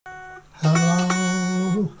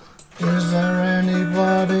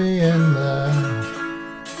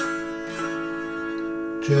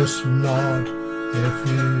just nod if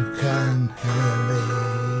you can hear me.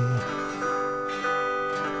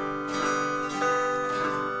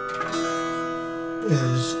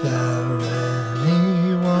 Is there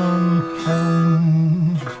anyone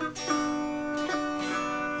home?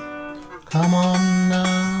 Come on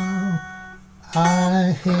now,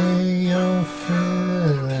 I hear you're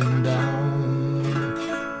feeling down.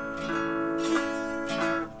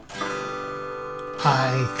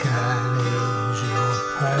 I can ease your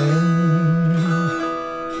pain,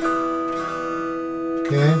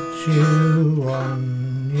 get you on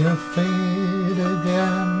your feet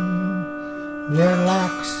again.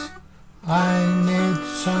 Relax, I need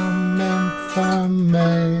some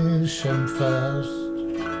information first.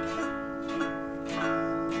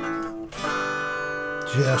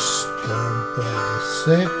 Just the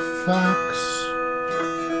basic facts.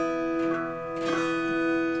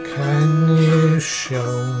 Can you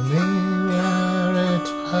show me where it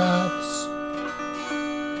hurts?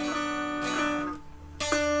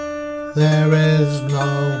 There is no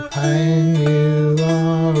pain you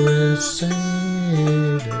are receding.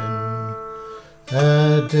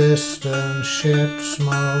 A distant ship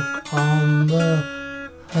smoke on the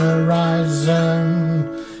horizon.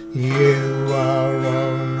 You are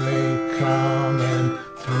only coming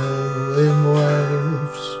through in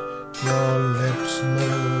waves. Your lips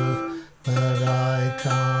move, but I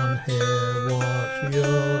can't hear what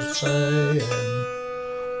you're saying.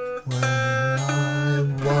 When I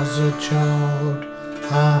was a child,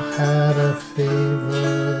 I had a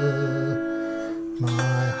fever.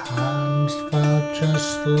 My hands felt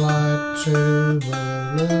just like two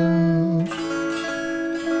balloons.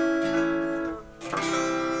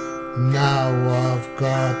 Now I've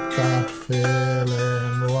got that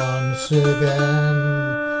feeling once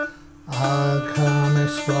again. I can't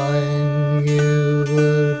explain, you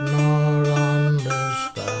would not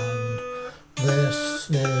understand. This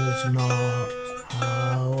is not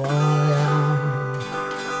how I am.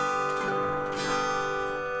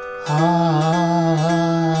 I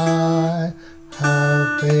have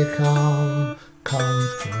become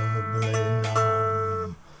comfortably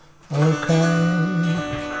numb. Okay,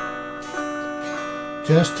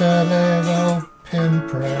 just a little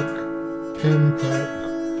pinprick, pinprick,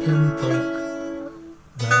 pinprick.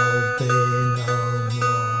 There'll be no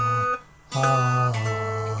more.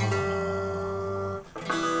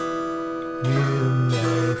 You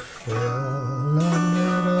may feel a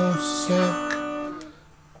little sick.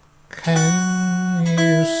 Can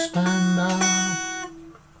you stand up?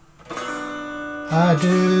 I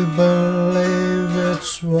do believe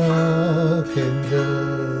it's working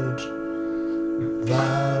good.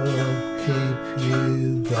 That'll keep you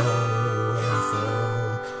going for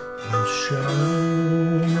the show.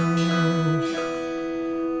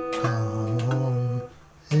 Come on,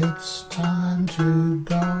 it's time to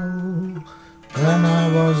go. When I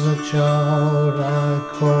was a child, I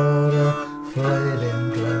caught a fleeting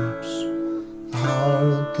glimpse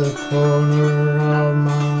out the corner of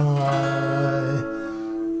my eye.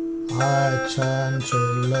 I turned to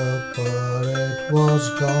look, but it was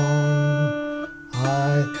gone. I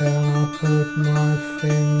cannot put my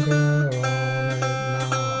finger on it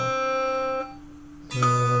now.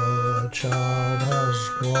 The child has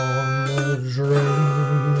grown, the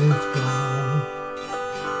dream is gone.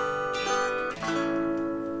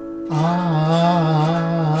 I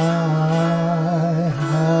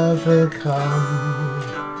have become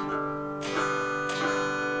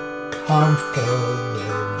comfortable.